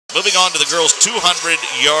Moving on to the girls'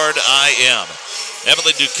 200-yard IM.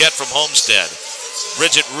 Emily Duquette from Homestead.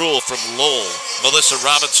 Bridget Rule from Lowell. Melissa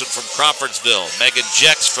Robinson from Crawfordsville. Megan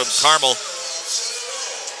Jex from Carmel.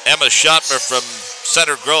 Emma Schottmer from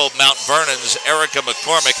Center Grove, Mount Vernon's. Erica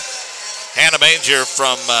McCormick. Hannah Manger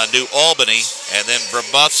from New Albany. And then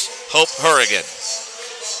Brebeuf's Hope Hurrigan.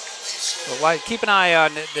 Well, keep an eye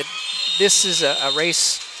on that. This is a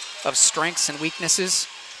race of strengths and weaknesses.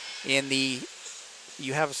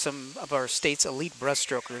 You have some of our state's elite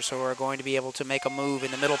breaststrokers who are going to be able to make a move in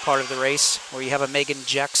the middle part of the race, where you have a Megan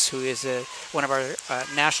Jex, who is one of our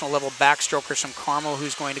national level backstrokers from Carmel,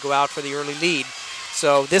 who's going to go out for the early lead.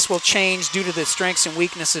 So this will change due to the strengths and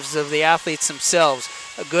weaknesses of the athletes themselves.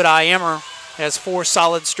 A good IMer has 4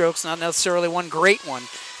 solid strokes, not necessarily one great one,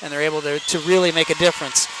 and they're able to really make a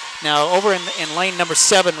difference. Now over in lane number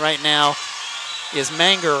 7 right now is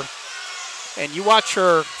Manger, and you watch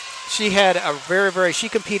her. She had a she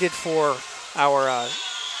competed for our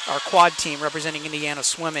quad team representing Indiana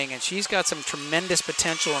Swimming, and she's got some tremendous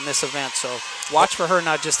potential in this event. So watch for her,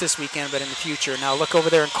 not just this weekend, but in the future. Now look over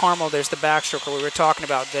there in Carmel. There's the backstroker we were talking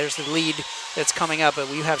about. There's the lead that's coming up. But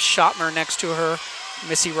we have Schottmer next to her,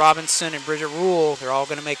 Missy Robinson, and Bridget Rule. They're all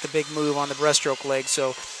going to make the big move on the breaststroke leg.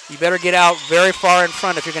 So you better get out very far in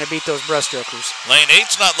front if you're going to beat those breaststrokers. Lane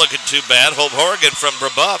 8's not looking too bad. Hope Horrigan from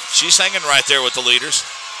Brebeuf. She's hanging right there with the leaders.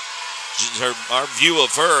 Our view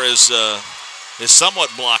of her is somewhat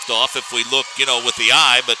blocked off if we look, with the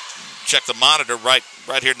eye, but check the monitor right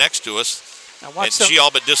here next to us, and she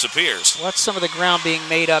all but disappears. Watch some of the ground being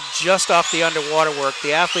made up just off the underwater work.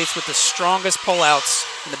 The athletes with the strongest pullouts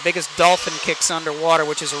and the biggest dolphin kicks underwater,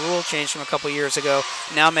 which is a rule change from a couple years ago,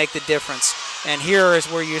 now make the difference. And here is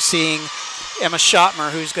where you're seeing Emma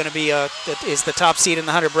Schottmer, who's going to be is the top seed in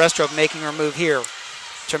the 100 breaststroke, making her move here.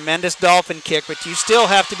 Tremendous dolphin kick, but you still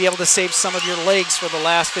have to be able to save some of your legs for the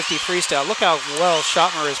last 50 freestyle. Look how well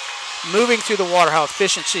Schottmer is moving through the water, how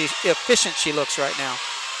efficient she looks right now.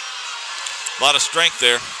 A lot of strength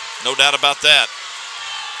there, no doubt about that.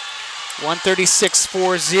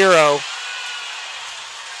 136.40.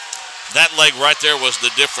 That leg right there was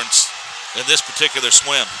the difference in this particular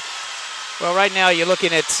swim. Well, right now you're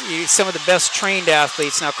looking at some of the best trained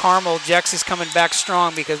athletes. Now Carmel, Jex is coming back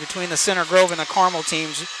strong because between the Center Grove and the Carmel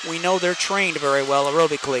teams, we know they're trained very well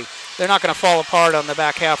aerobically. They're not going to fall apart on the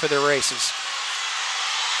back half of their races.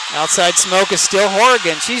 Outside smoke is still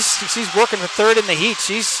Horrigan. She's working for third in the heat.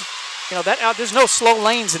 She's, there's no slow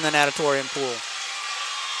lanes in the natatorium pool.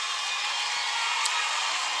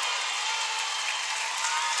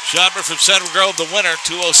 Schottmer from Center Grove, the winner,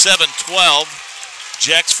 2:07.12.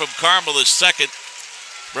 Jex from Carmel is second.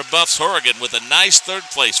 Brebeuf's Horrigan with a nice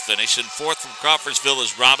third-place finish. And fourth from Crawfordsville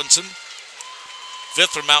is Robinson. Fifth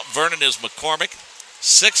from Mount Vernon is McCormick.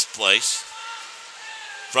 Sixth place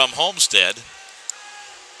from Homestead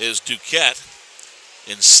is Duquette.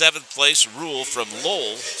 In seventh place, Rule from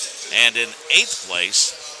Lowell. And in eighth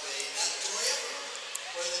place,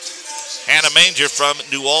 Hannah Manger from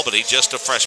New Albany, just a freshman.